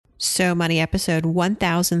So Money episode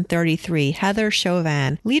 1033, Heather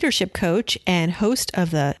Chauvin, leadership coach and host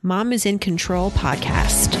of the Mom is in Control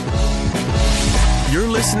podcast. You're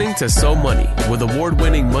listening to So Money with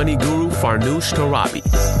award-winning money guru Farnoosh Torabi.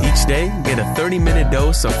 Each day, get a 30-minute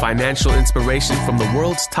dose of financial inspiration from the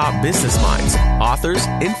world's top business minds, authors,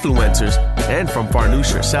 influencers, and from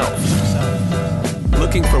Farnoosh herself.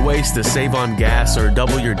 Looking for ways to save on gas or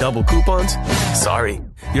double your double coupons? Sorry,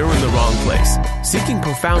 you're in the wrong place. Seeking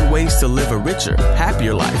profound ways to live a richer,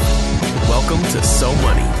 happier life. Welcome to So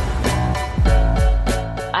Money.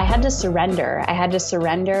 I had to surrender. I had to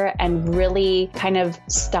surrender and really kind of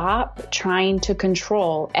stop trying to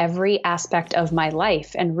control every aspect of my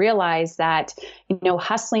life and realize that,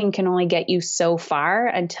 hustling can only get you so far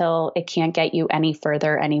until it can't get you any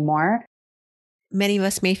further anymore. Many of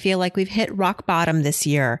us may feel like we've hit rock bottom this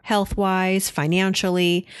year, health-wise,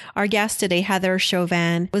 financially. Our guest today, Heather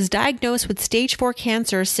Chauvin, was diagnosed with stage 4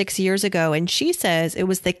 cancer 6 years ago, and she says it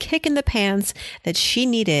was the kick in the pants that she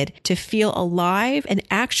needed to feel alive and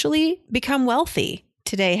actually become wealthy.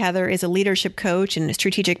 Today, Heather is a leadership coach and a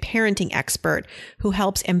strategic parenting expert who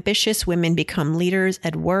helps ambitious women become leaders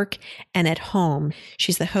at work and at home.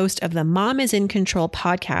 She's the host of the Mom is in Control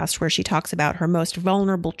podcast, where she talks about her most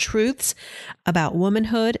vulnerable truths about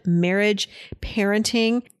womanhood, marriage,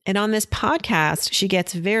 parenting. And on this podcast, she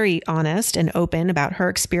gets very honest and open about her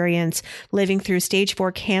experience living through stage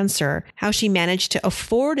 4 cancer, how she managed to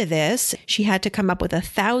afford this. She had to come up with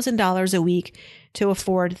 $1,000 a week to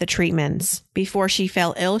afford the treatments. Before she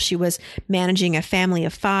fell ill, she was managing a family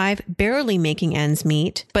of 5, barely making ends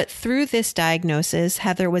meet. But through this diagnosis,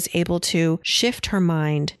 Heather was able to shift her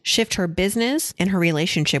mind, shift her business, and her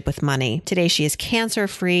relationship with money. Today, she is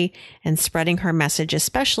cancer-free and spreading her message,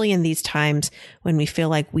 especially in these times when we feel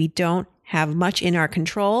like we don't have much in our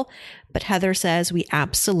control. But Heather says we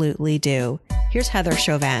absolutely do. Here's Heather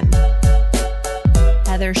Chauvin.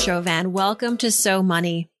 Heather Chauvin, welcome to So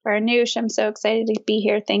Money. Farnoosh, I'm so excited to be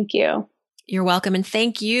here. Thank you. You're welcome. And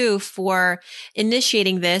thank you for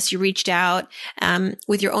initiating this. You reached out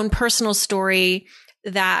with your own personal story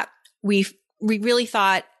that we really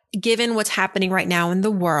thought, given what's happening right now in the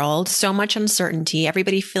world, so much uncertainty,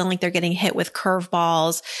 everybody feeling like they're getting hit with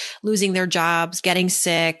curveballs, losing their jobs, getting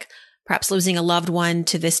sick, perhaps losing a loved one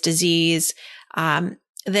to this disease,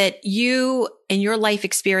 that you and your life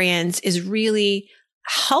experience is really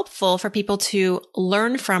helpful for people to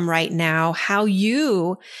learn from right now, how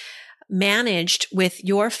you managed with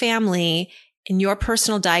your family and your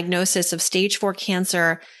personal diagnosis of stage 4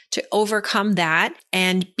 cancer to overcome that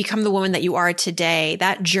and become the woman that you are today.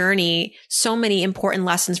 That journey, so many important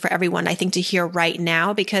lessons for everyone, I think, to hear right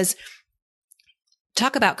now, because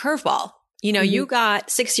talk about curveball. You got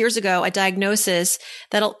 6 years ago a diagnosis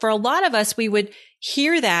that for a lot of us, we would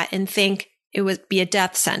hear that and think it would be a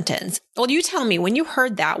death sentence. Well, you tell me, when you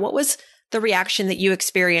heard that, what was the reaction that you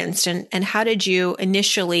experienced and how did you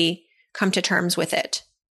initially come to terms with it?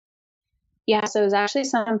 Yeah, so it was actually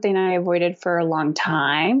something I avoided for a long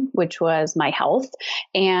time, which was my health.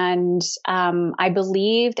 And I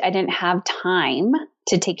believed I didn't have time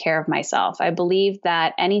to take care of myself. I believed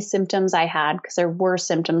that any symptoms I had, because there were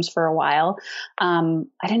symptoms for a while, I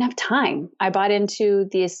didn't have time. I bought into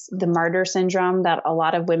the martyr syndrome that a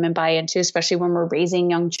lot of women buy into, especially when we're raising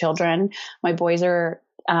young children. My boys are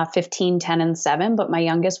 15, 10, and 7, but my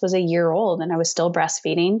youngest was a year old and I was still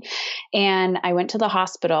breastfeeding. And I went to the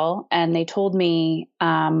hospital and they told me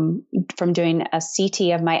from doing a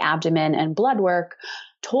CT of my abdomen and blood work,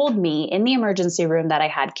 told me in the emergency room that I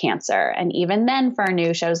had cancer. And even then,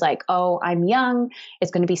 Farnoosh, I was like, oh, I'm young.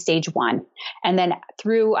 It's going to be stage 1. And then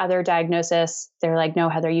through other diagnosis, they're like, no,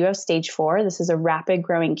 Heather, you have stage 4. This is a rapid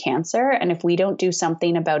growing cancer. And if we don't do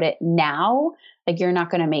something about it now, like, you're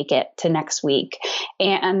not going to make it to next week.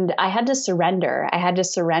 And I had to surrender. I had to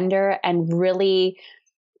surrender and really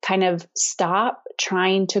kind of stop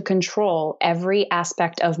trying to control every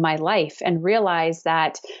aspect of my life and realize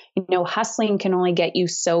that, hustling can only get you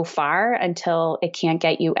so far until it can't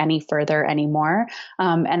get you any further anymore.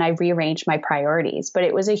 And I rearranged my priorities, but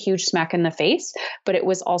it was a huge smack in the face, but it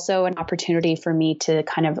was also an opportunity for me to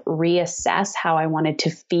kind of reassess how I wanted to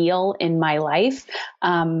feel in my life.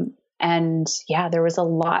 And yeah, there was a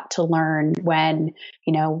lot to learn when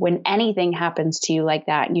anything happens to you like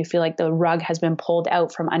that and you feel like the rug has been pulled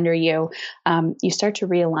out from under you, you start to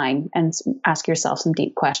realign and ask yourself some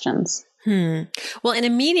deep questions. Well, and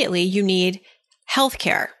immediately you need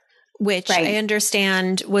healthcare, which I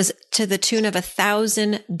understand was to the tune of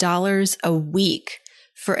 $1,000 a week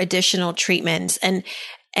for additional treatments. And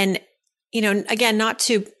again, not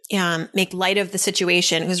to make light of the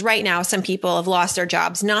situation, because right now some people have lost their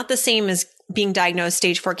jobs, not the same as being diagnosed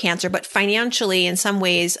stage 4 cancer, but financially in some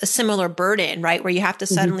ways a similar burden, right? Where you have to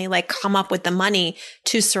suddenly like come up with the money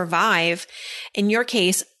to survive. In your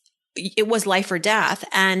case, it was life or death.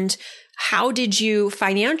 And how did you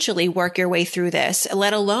financially work your way through this,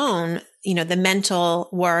 let alone, you know, the mental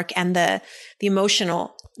work and the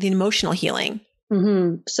emotional healing?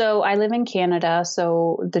 So I live in Canada,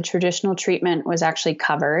 so the traditional treatment was actually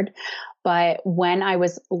covered. But when I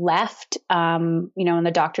was left, and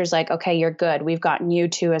the doctor's like, okay, you're good. We've gotten you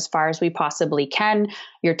to as far as we possibly can.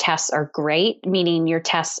 Your tests are great, meaning your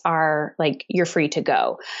tests are like, you're free to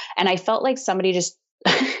go. And I felt like somebody just,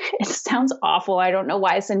 it sounds awful. I don't know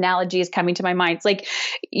why this analogy is coming to my mind. It's like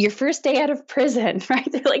your first day out of prison,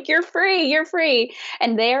 right? They're like, you're free.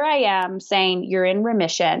 And there I am saying you're in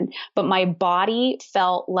remission, but my body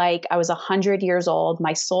felt like I was 100 years old.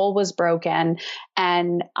 My soul was broken.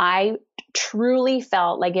 And I truly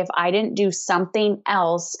felt like if I didn't do something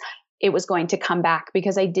else, it was going to come back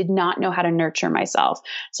because I did not know how to nurture myself.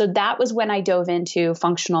 So that was when I dove into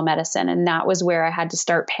functional medicine. And that was where I had to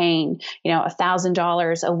start paying,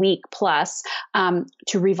 $1,000 a week plus,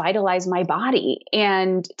 to revitalize my body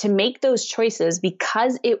and to make those choices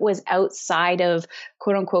because it was outside of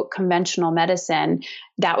quote unquote conventional medicine.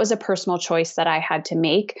 That was a personal choice that I had to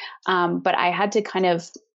make. But I had to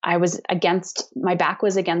my back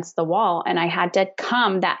was against the wall, and I had to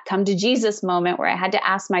come to Jesus moment where I had to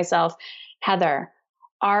ask myself, Heather,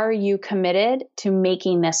 are you committed to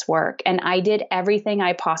making this work? And I did everything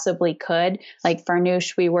I possibly could. Like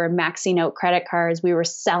Farnoosh, we were maxing out credit cards. We were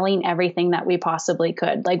selling everything that we possibly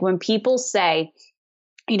could. Like when people say,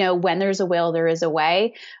 when there's a will, there is a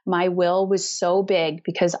way. My will was so big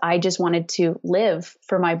because I just wanted to live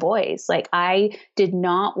for my boys. Like I did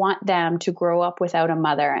not want them to grow up without a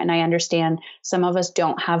mother. And I understand some of us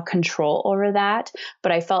don't have control over that,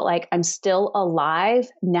 but I felt like I'm still alive.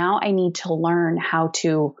 Now I need to learn how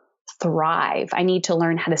to thrive. I need to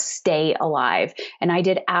learn how to stay alive. And I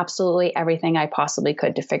did absolutely everything I possibly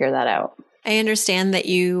could to figure that out. I understand that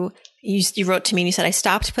you wrote to me and you said, I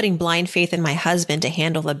stopped putting blind faith in my husband to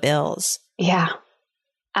handle the bills. Yeah.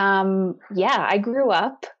 I grew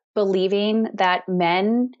up believing that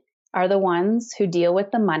men are the ones who deal with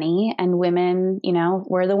the money and women,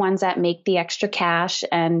 we're the ones that make the extra cash.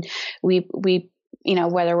 And we,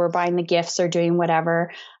 whether we're buying the gifts or doing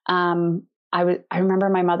whatever. I remember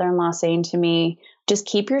my mother-in-law saying to me, just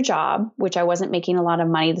keep your job, which I wasn't making a lot of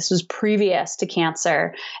money. This was previous to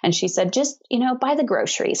cancer. And she said, just, buy the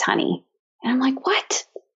groceries, honey. And I'm like, what?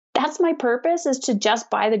 That's my purpose, is to just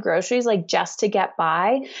buy the groceries, like just to get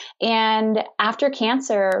by. And after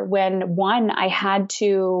cancer, when I had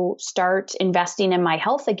to start investing in my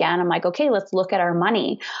health again, I'm like, okay, let's look at our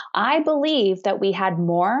money. I believe that we had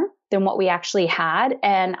more than what we actually had.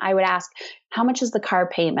 And I would ask, how much is the car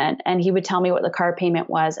payment? And he would tell me what the car payment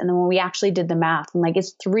was. And then when we actually did the math, I'm like,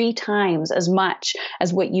 it's 3 times as much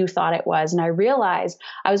as what you thought it was. And I realized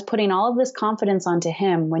I was putting all of this confidence onto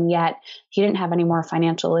him when yet he didn't have any more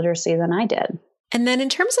financial literacy than I did. And then in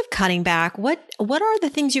terms of cutting back, what are the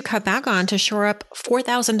things you cut back on to shore up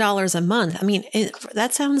 $4,000 a month? I mean,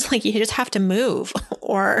 that sounds like you just have to move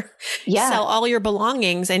or sell all your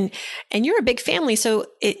belongings, and you're a big family. So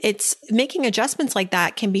it's making adjustments like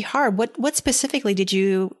that can be hard. What specifically did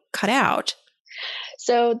you cut out?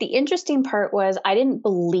 So the interesting part was I didn't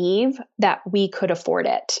believe that we could afford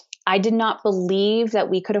it. I did not believe that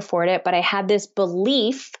we could afford it, but I had this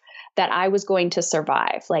belief that I was going to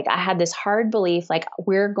survive. Like I had this hard belief, like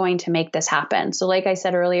we're going to make this happen. So like I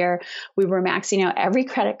said earlier, we were maxing out every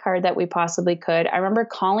credit card that we possibly could. I remember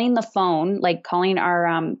calling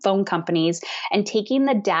our phone companies and taking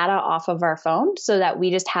the data off of our phone so that we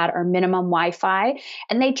just had our minimum Wi-Fi.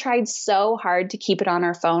 And they tried so hard to keep it on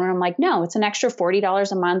our phone. And I'm like, no, it's an extra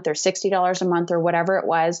 $40 a month or $60 a month or whatever it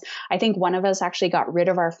was. I think one of us actually got rid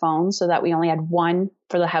of our phone so that we only had one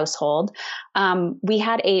for the household. We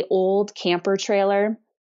had a old camper trailer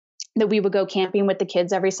that we would go camping with the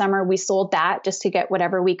kids every summer. We sold that just to get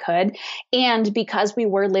whatever we could. And because we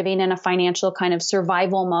were living in a financial kind of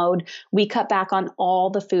survival mode, we cut back on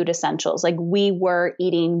all the food essentials. Like we were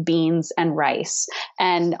eating beans and rice.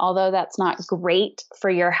 And although that's not great for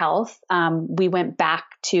your health, we went back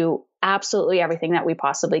to absolutely everything that we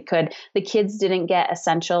possibly could. The kids didn't get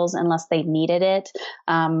essentials unless they needed it.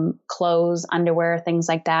 Clothes, underwear, things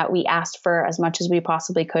like that. We asked for as much as we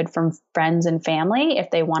possibly could from friends and family if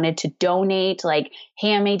they wanted to donate, like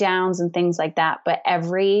hand-me-downs and things like that. But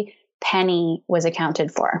every penny was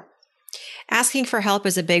accounted for. Asking for help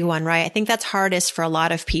is a big one, right? I think that's hardest for a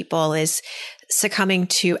lot of people is succumbing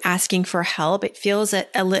to asking for help. It feels a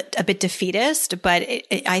bit defeatist, but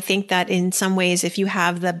I think that in some ways, if you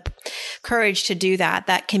have the courage to do that,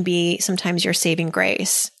 that can be sometimes your saving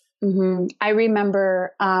grace. Mm-hmm. I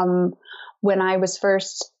remember when I was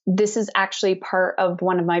first, this is actually part of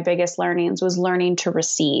one of my biggest learnings, was learning to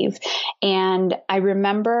receive. And I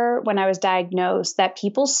remember when I was diagnosed that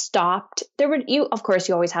people stopped. Of course,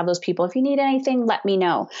 you always have those people. If you need anything, let me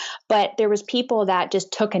know. But there was people that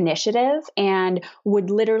just took initiative and would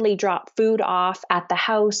literally drop food off at the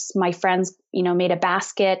house. My friends, made a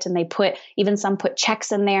basket, and some put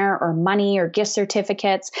checks in there, or money, or gift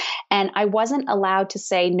certificates. And I wasn't allowed to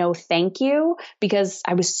say no, thank you, because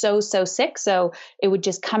I was so sick. So it would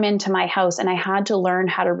just come into my house, and I had to learn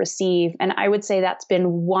how to receive. And I would say that's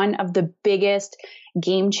been one of the biggest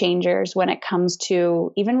game changers when it comes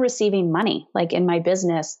to even receiving money, like in my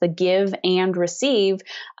business, the give and receive.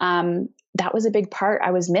 That was a big part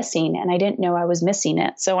I was missing, and I didn't know I was missing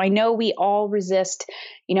it. So I know we all resist,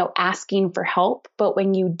 asking for help, but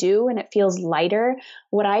when you do and it feels lighter,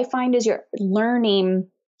 what I find is you're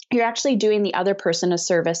actually doing the other person a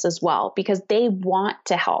service as well, because they want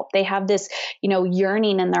to help. They have this,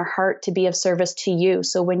 yearning in their heart to be of service to you.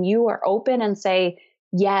 So when you are open and say,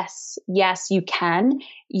 yes, you can,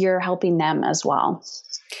 you're helping them as well.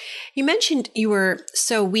 You mentioned you were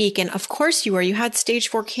so weak, and of course you were. You had stage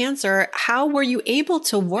 4 cancer. How were you able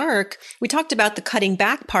to work? We talked about the cutting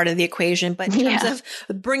back part of the equation, but in terms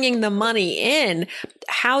of bringing the money in,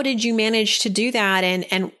 how did you manage to do that?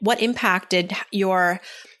 And what impact did your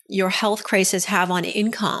health crisis have on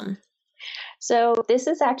income? So this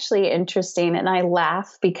is actually interesting, and I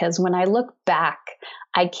laugh because when I look back,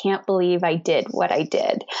 I can't believe I did what I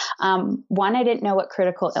did. One, I didn't know what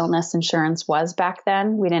critical illness insurance was back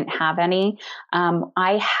then. We didn't have any.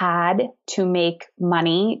 I had to make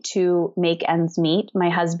money to make ends meet. My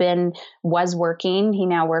husband was working. He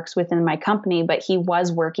now works within my company, but he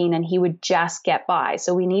was working and he would just get by.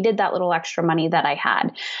 So we needed that little extra money that I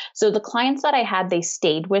had. So the clients that I had, they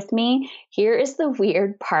stayed with me. Here is the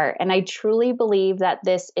weird part. And I truly believe that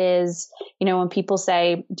this is, when people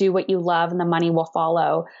say, do what you love and the money will follow.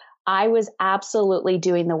 I was absolutely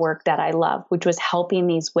doing the work that I love, which was helping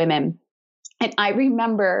these women. And I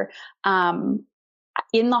remember in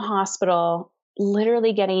the hospital,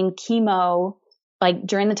 literally getting chemo, like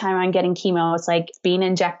during the time I'm getting chemo, it's like being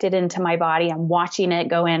injected into my body. I'm watching it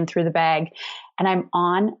go in through the bag. And I'm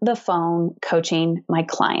on the phone coaching my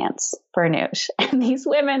clients for Farnoosh. And these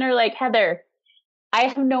women are like, Heather, I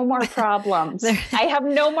have no more problems. I have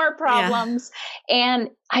no more problems. Yeah. And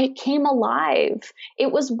I came alive. It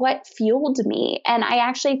was what fueled me. And I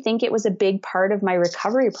actually think it was a big part of my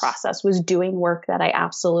recovery process, was doing work that I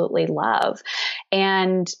absolutely love.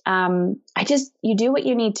 And you do what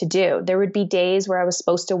you need to do. There would be days where I was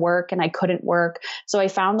supposed to work and I couldn't work. So I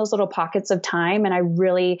found those little pockets of time, and I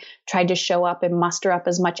really tried to show up and muster up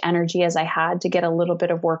as much energy as I had to get a little bit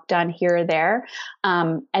of work done here or there.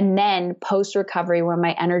 And then post-recovery, when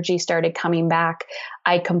my energy started coming back,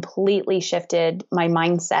 I completely shifted my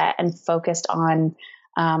mindset and focused on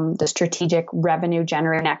the strategic revenue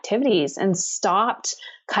generating activities, and stopped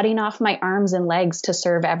cutting off my arms and legs to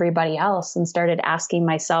serve everybody else, and started asking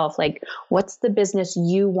myself, like, what's the business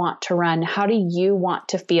you want to run? How do you want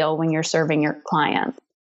to feel when you're serving your clients?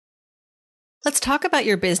 Let's talk about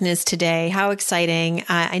your business today. How exciting.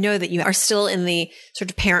 I know that you are still in the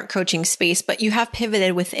sort of parent coaching space, but you have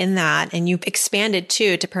pivoted within that, and you've expanded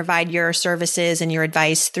too to provide your services and your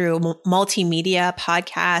advice through multimedia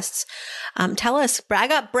podcasts. Tell us,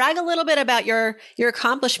 brag a little bit about your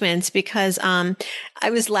accomplishments, because I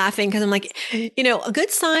was laughing because I'm like, a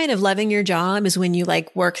good sign of loving your job is when you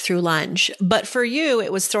work through lunch. But for you,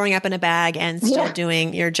 it was throwing up in a bag and still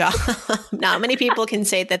doing your job. Not many people can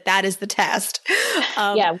say that is the test.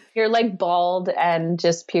 You're like bald and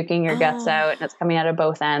just puking your guts out, and it's coming out of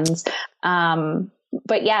both ends.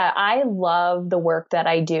 But yeah, I love the work that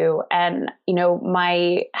I do. And,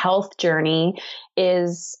 my health journey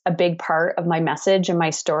is a big part of my message and my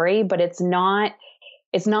story, but it's not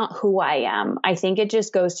who I am. I think it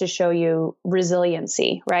just goes to show you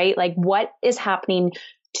resiliency, right? Like, what is happening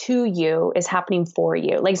to you is happening for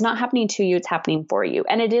you. Like, it's not happening to you, it's happening for you.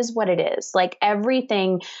 And it is what it is. Like,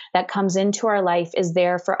 everything that comes into our life is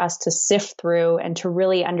there for us to sift through and to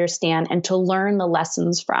really understand and to learn the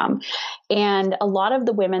lessons from. And a lot of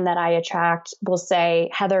the women that I attract will say,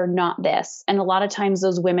 Heather, not this. And a lot of times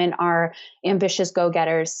those women are ambitious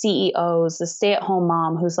go-getters, CEOs, the stay-at-home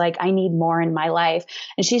mom who's like, I need more in my life.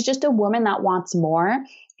 And she's just a woman that wants more.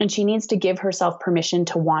 And she needs to give herself permission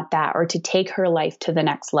to want that, or to take her life to the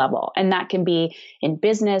next level. And that can be in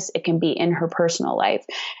business. It can be in her personal life.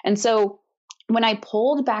 And so when I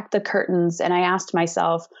pulled back the curtains and I asked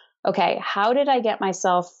myself, okay, how did I get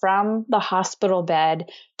myself from the hospital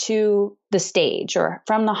bed to the stage, or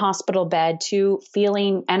from the hospital bed to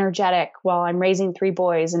feeling energetic while I'm raising 3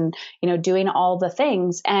 boys and, doing all the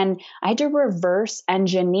things? And I had to reverse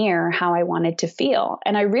engineer how I wanted to feel.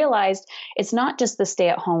 And I realized it's not just the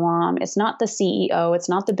stay-at-home mom. It's not the CEO. It's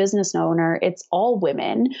not the business owner. It's all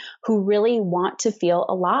women who really want to feel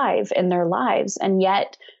alive in their lives. And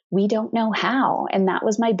yet we don't know how. And that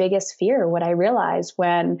was my biggest fear. What I realized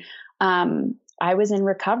when I was in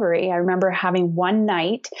recovery, I remember having one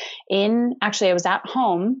night I was at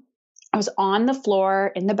home. I was on the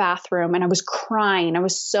floor in the bathroom and I was crying. I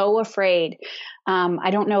was so afraid. I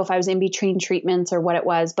don't know if I was in between treatments or what it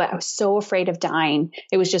was, but I was so afraid of dying.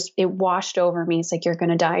 It washed over me. It's like, you're going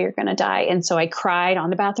to die, you're going to die. And so I cried on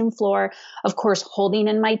the bathroom floor, of course, holding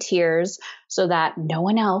in my tears so that no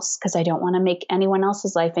one else, because I don't want to make anyone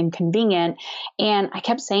else's life inconvenient. And I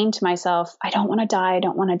kept saying to myself, I don't want to die. I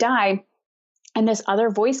don't want to die. And this other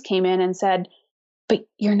voice came in and said, but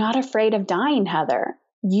you're not afraid of dying, Heather.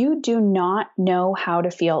 You do not know how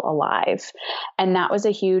to feel alive. And that was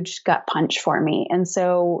a huge gut punch for me. And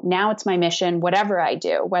so now it's my mission, whatever I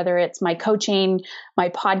do, whether it's my coaching, my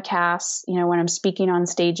podcasts, when I'm speaking on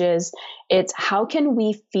stages, it's how can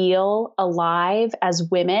we feel alive as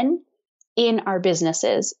women in our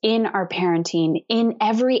businesses, in our parenting, in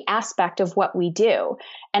every aspect of what we do.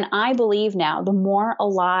 And I believe now the more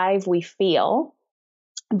alive we feel,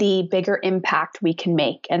 the bigger impact we can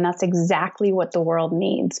make. And that's exactly what the world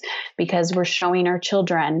needs, because we're showing our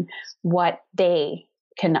children what they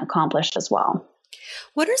can accomplish as well.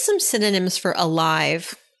 What are some synonyms for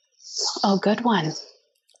alive? Oh, good one.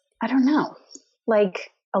 I don't know.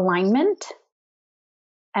 Like alignment,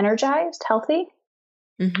 energized, healthy.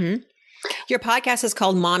 Mm-hmm. Your podcast is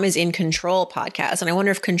called Mom is in Control podcast. And I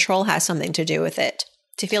wonder if control has something to do with it,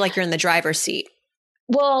 to feel like you're in the driver's seat.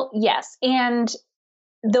 Well, yes. And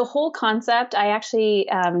the whole concept, I actually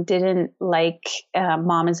didn't like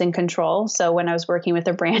Mom is in Control. So when I was working with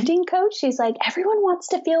a branding coach, she's like, everyone wants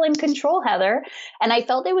to feel in control, Heather. And I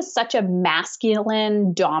felt it was such a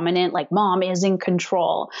masculine, dominant, like mom is in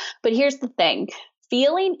control. But here's the thing.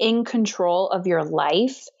 Feeling in control of your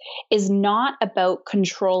life is not about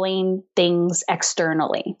controlling things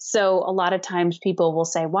externally. So a lot of times people will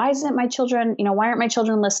say, why aren't my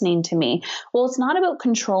children listening to me? Well, it's not about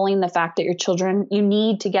controlling the fact that your children, you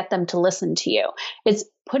need to get them to listen to you. It's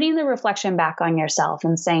putting the reflection back on yourself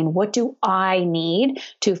and saying, what do I need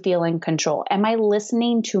to feel in control? Am I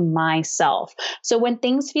listening to myself? So when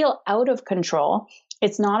things feel out of control,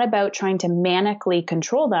 it's not about trying to manically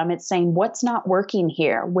control them. It's saying, what's not working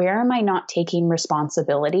here? Where am I not taking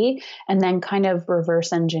responsibility? And then kind of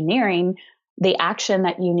reverse engineering the action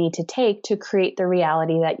that you need to take to create the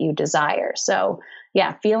reality that you desire. So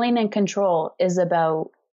yeah, feeling in control is about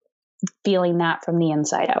feeling that from the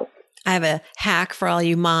inside out. I have a hack for all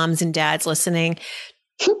you moms and dads listening.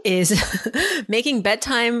 Is making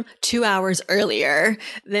bedtime 2 hours earlier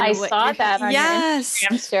than I saw that on your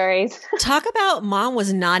Instagram stories. Talk about mom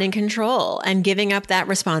was not in control and giving up that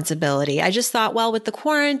responsibility. I just thought, well, with the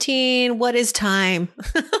quarantine, what is time?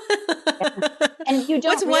 And you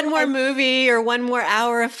don't What's one more movie or one more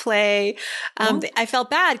hour of play? I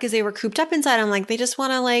felt bad because they were cooped up inside. I'm like, they just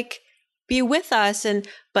want to be with us.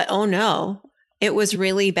 But oh no, it was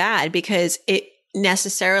really bad because it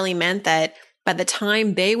necessarily meant that by the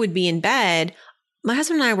time they would be in bed, my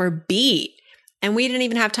husband and I were beat, and we didn't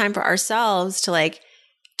even have time for ourselves to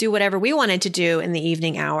do whatever we wanted to do in the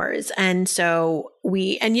evening hours. And so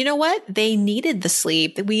and you know what? They needed the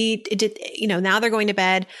sleep. Now they're going to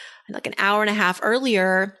bed an hour and a half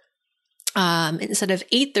earlier. Instead of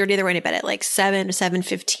 8:30, they're going to bed at 7 to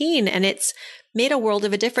 7:15. And it's made a world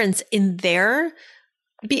of a difference in their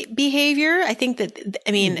behavior. I think that,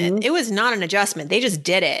 it was not an adjustment. They just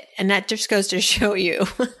did it. And that just goes to show you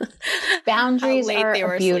boundaries are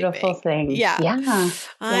a beautiful thing. Yeah.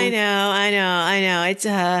 I know. It's,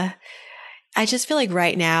 I just feel like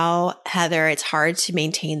right now, Heather, it's hard to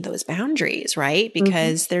maintain those boundaries, right?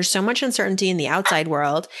 Because there's so much uncertainty in the outside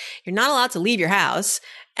world. You're not allowed to leave your house.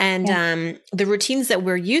 And the routines that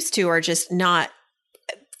we're used to are just not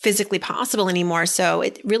physically possible anymore. So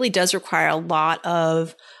it really does require a lot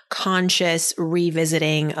of conscious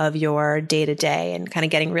revisiting of your day to day and kind of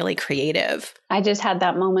getting really creative. I just had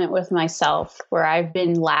that moment with myself where I've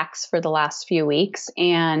been lax for the last few weeks.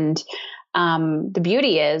 And the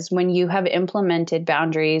beauty is when you have implemented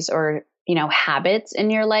boundaries or, habits in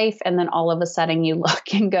your life, and then all of a sudden you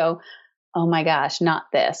look and go, oh my gosh, not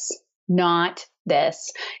this. not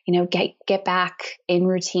this, get back in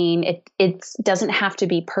routine. It doesn't have to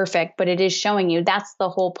be perfect, but it is showing you that's the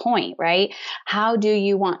whole point, right? How do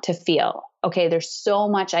you want to feel? Okay, there's so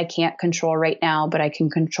much I can't control right now, but I can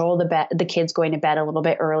control the kids going to bed a little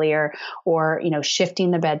bit earlier, or, shifting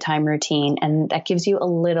the bedtime routine. And that gives you a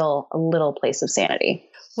little place of sanity.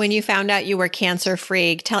 When you found out you were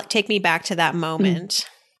cancer-free, take me back to that moment.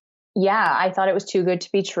 Yeah, I thought it was too good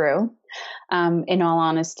to be true. In all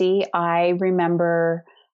honesty, I remember,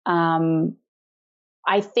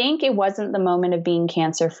 I think it wasn't the moment of being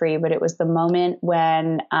cancer-free, but it was the moment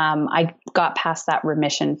when I got past that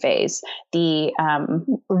remission phase, the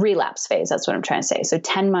relapse phase. That's what I'm trying to say. So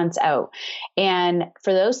 10 months out. And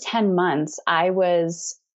for those 10 months, I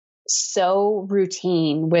was so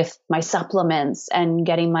routine with my supplements and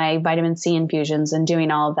getting my vitamin C infusions and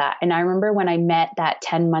doing all of that. And I remember when I met that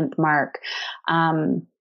 10-month mark,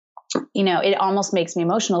 it almost makes me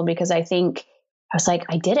emotional, because I think I was like,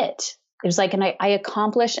 I did it. It was like, and I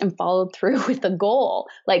accomplished and followed through with the goal.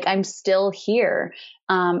 Like, I'm still here.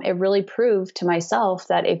 It really proved to myself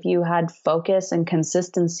that if you had focus and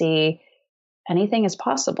consistency, anything is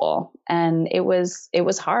possible. And it was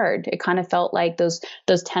hard. It kind of felt like those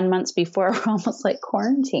 10 months before were almost like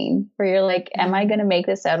quarantine, where you're like, am I going to make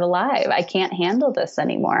this out alive? I can't handle this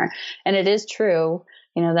anymore. And it is true,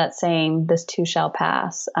 that saying, this too shall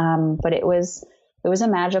pass. But it was a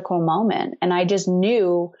magical moment. And I just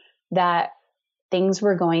knew that things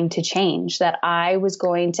were going to change, that I was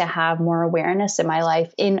going to have more awareness in my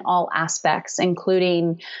life in all aspects,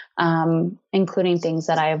 including things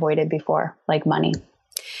that I avoided before, like money.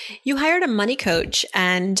 You hired a money coach,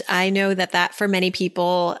 and I know that for many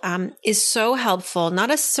people is so helpful.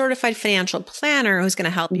 Not a certified financial planner who's going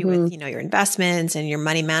to help you with, your investments and your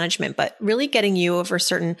money management, but really getting you over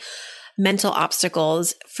certain mental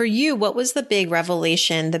obstacles. For you, what was the big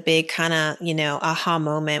revelation, the big kind of, aha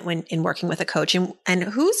moment when in working with a coach, and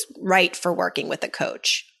who's right for working with a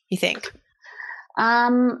coach, you think?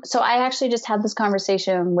 So I actually just had this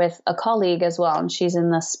conversation with a colleague as well, and she's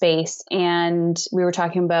in the space, and we were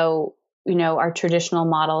talking about, our traditional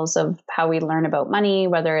models of how we learn about money,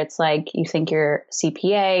 whether it's like you think you're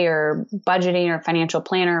CPA or budgeting or financial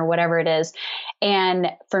planner or whatever it is.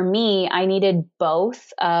 And for me, I needed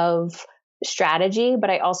both of strategy,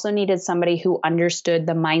 but I also needed somebody who understood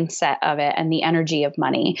the mindset of it and the energy of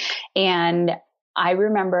money. And I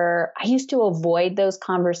remember I used to avoid those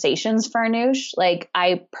conversations, Farnoosh. Like,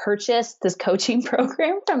 I purchased this coaching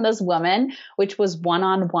program from this woman, which was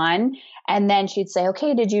one-on-one. And then she'd say,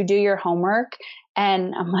 okay, did you do your homework?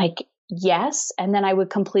 And I'm like, yes. And then I would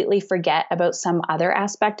completely forget about some other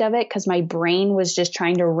aspect of it, because my brain was just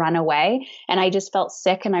trying to run away. And I just felt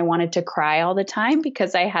sick and I wanted to cry all the time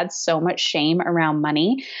because I had so much shame around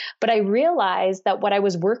money. But I realized that what I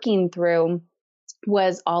was working through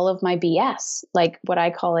was all of my BS, like what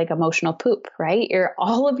I call like emotional poop, right?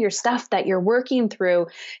 All of your stuff that you're working through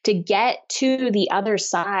to get to the other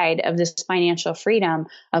side of this financial freedom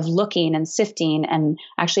of looking and sifting and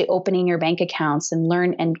actually opening your bank accounts and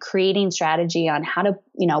learn and creating strategy on how to,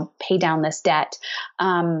 pay down this debt.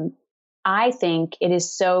 I think it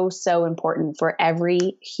is so, so important for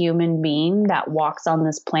every human being that walks on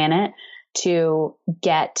this planet to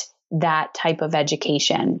get that type of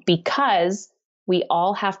education, because we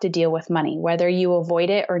all have to deal with money, whether you avoid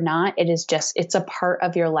it or not. It's a part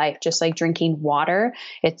of your life, just like drinking water.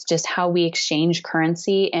 It's just how we exchange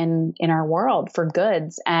currency in our world for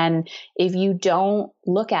goods. And if you don't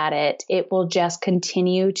look at it, it will just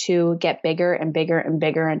continue to get bigger and bigger and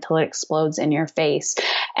bigger until it explodes in your face.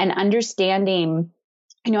 And understanding,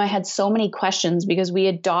 I had so many questions because we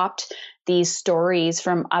adopt these stories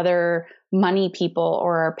from other money people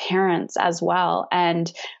or our parents as well.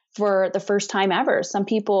 And for the first time ever, some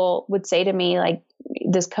people would say to me, like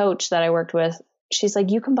this coach that I worked with, she's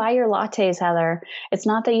like, you can buy your lattes, Heather. It's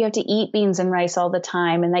not that you have to eat beans and rice all the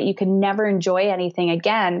time and that you can never enjoy anything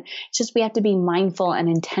again. It's just we have to be mindful and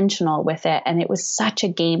intentional with it. And it was such a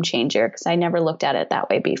game changer because I never looked at it that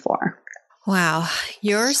way before. Wow.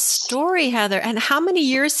 Your story, Heather. And how many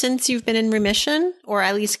years since you've been in remission? Or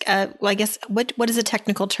at least, I guess, what is a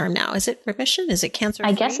technical term now? Is it remission? Is it cancer-free?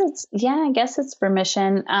 I guess it's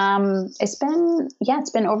remission. It's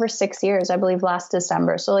been over 6 years, I believe last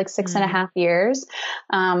December. So like 6.5 years.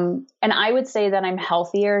 And I would say that I'm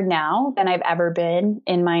healthier now than I've ever been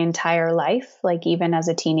in my entire life, like even as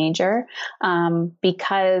a teenager,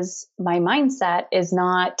 because my mindset is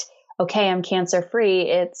not, okay, I'm cancer-free.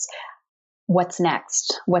 It's, what's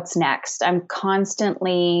next? What's next? I'm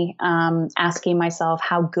constantly asking myself,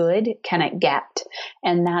 how good can it get?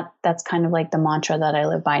 And that's kind of like the mantra that I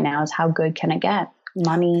live by now is how good can it get?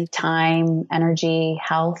 money, time, energy,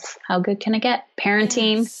 health. How good can it get?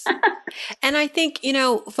 Parenting. Yes. And I think,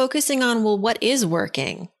 focusing on, well, what is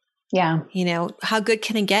working? Yeah. How good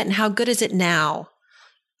can it get and how good is it now?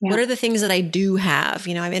 Yeah. What are the things that I do have?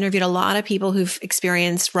 I've interviewed a lot of people who've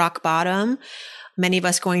experienced rock bottom, many of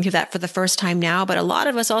us going through that for the first time now, but a lot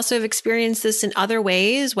of us also have experienced this in other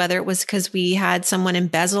ways, whether it was because we had someone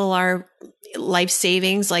embezzle our life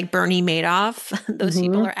savings like Bernie Madoff. Those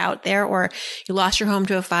people are out there, or you lost your home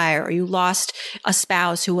to a fire, or you lost a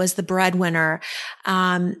spouse who was the breadwinner.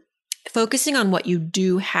 Focusing on what you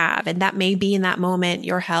do have, and that may be in that moment,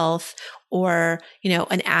 your health, or,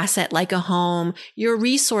 an asset like a home, your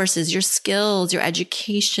resources, your skills, your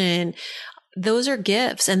education. Those are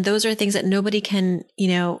gifts, and those are things that nobody can,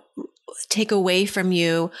 take away from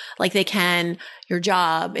you like they can your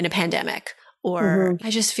job in a pandemic. Or I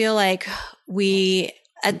just feel like we,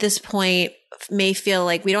 at this point, may feel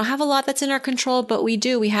like we don't have a lot that's in our control, but we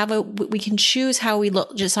do. We can choose how we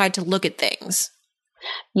decide to look at things.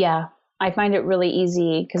 Yeah. I find it really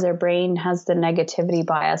easy because our brain has the negativity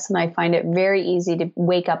bias, and I find it very easy to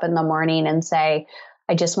wake up in the morning and say,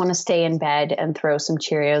 I just want to stay in bed and throw some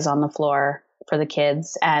Cheerios on the floor for the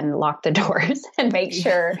kids and lock the doors and make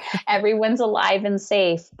sure everyone's alive and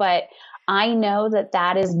safe. But I know that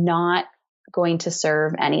that is not going to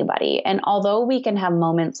serve anybody. And although we can have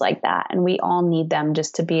moments like that, and we all need them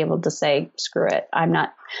just to be able to say, screw it, I'm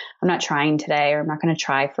not trying today, or I'm not going to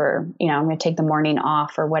try for, I'm going to take the morning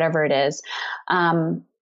off, or whatever it is.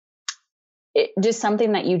 Just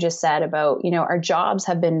something that you just said about, our jobs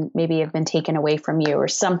have been taken away from you, or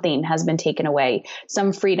something has been taken away,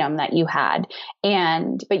 some freedom that you had.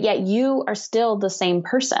 But yet you are still the same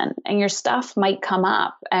person, and your stuff might come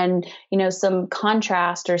up, and, some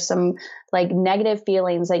contrast or some like negative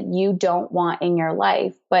feelings that you don't want in your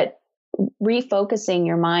life, but refocusing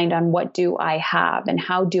your mind on what do I have and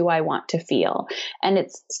how do I want to feel? And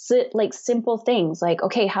it's like simple things like,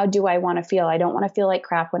 okay, how do I want to feel? I don't want to feel like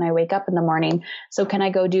crap when I wake up in the morning. So can I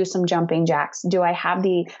go do some jumping jacks? Do I have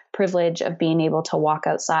the privilege of being able to walk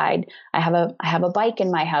outside? I have a bike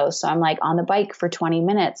in my house. So I'm like on the bike for 20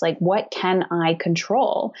 minutes. Like, what can I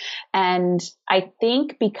control? And I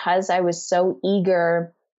think because I was so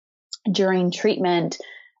eager during treatment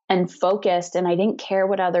and focused, and I didn't care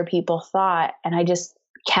what other people thought, and I just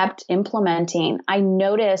kept implementing, I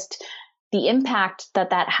noticed the impact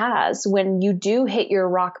that has when you do hit your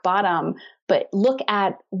rock bottom. But look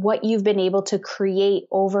at what you've been able to create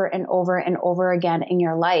over and over and over again in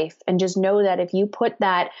your life. And just know that if you put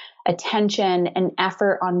that attention and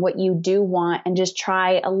effort on what you do want and just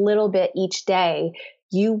try a little bit each day,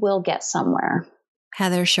 you will get somewhere.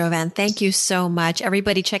 Heather Chauvin, thank you so much.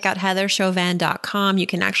 Everybody check out heatherchauvin.com. You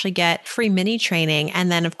can actually get free mini training. And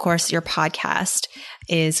then, of course, your podcast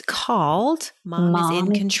is called Mom is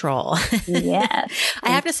in Control. Yes. I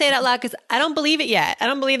have to say it out loud because I don't believe it yet. I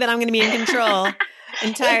don't believe that I'm going to be in control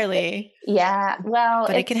entirely. Yeah. Well,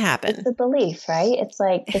 but it can happen. It's a belief, right?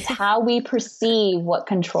 It's how we perceive what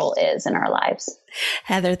control is in our lives.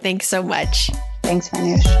 Heather, thanks so much. Thanks,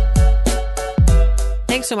 Farnoosh.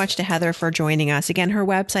 Thanks so much to Heather for joining us. Again, her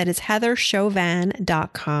website is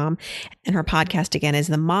heatherchauvin.com, and her podcast again is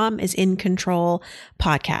the Mom is in Control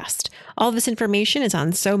podcast. All of this information is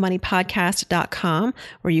on SoMoneyPodcast.com,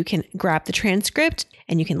 where you can grab the transcript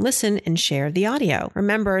and you can listen and share the audio.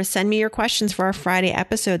 Remember, send me your questions for our Friday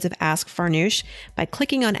episodes of Ask Farnoosh by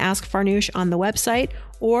clicking on Ask Farnoosh on the website,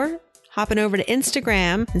 or hopping over to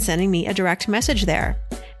Instagram and sending me a direct message there.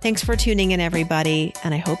 Thanks for tuning in, everybody,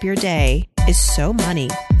 and I hope your day is so money.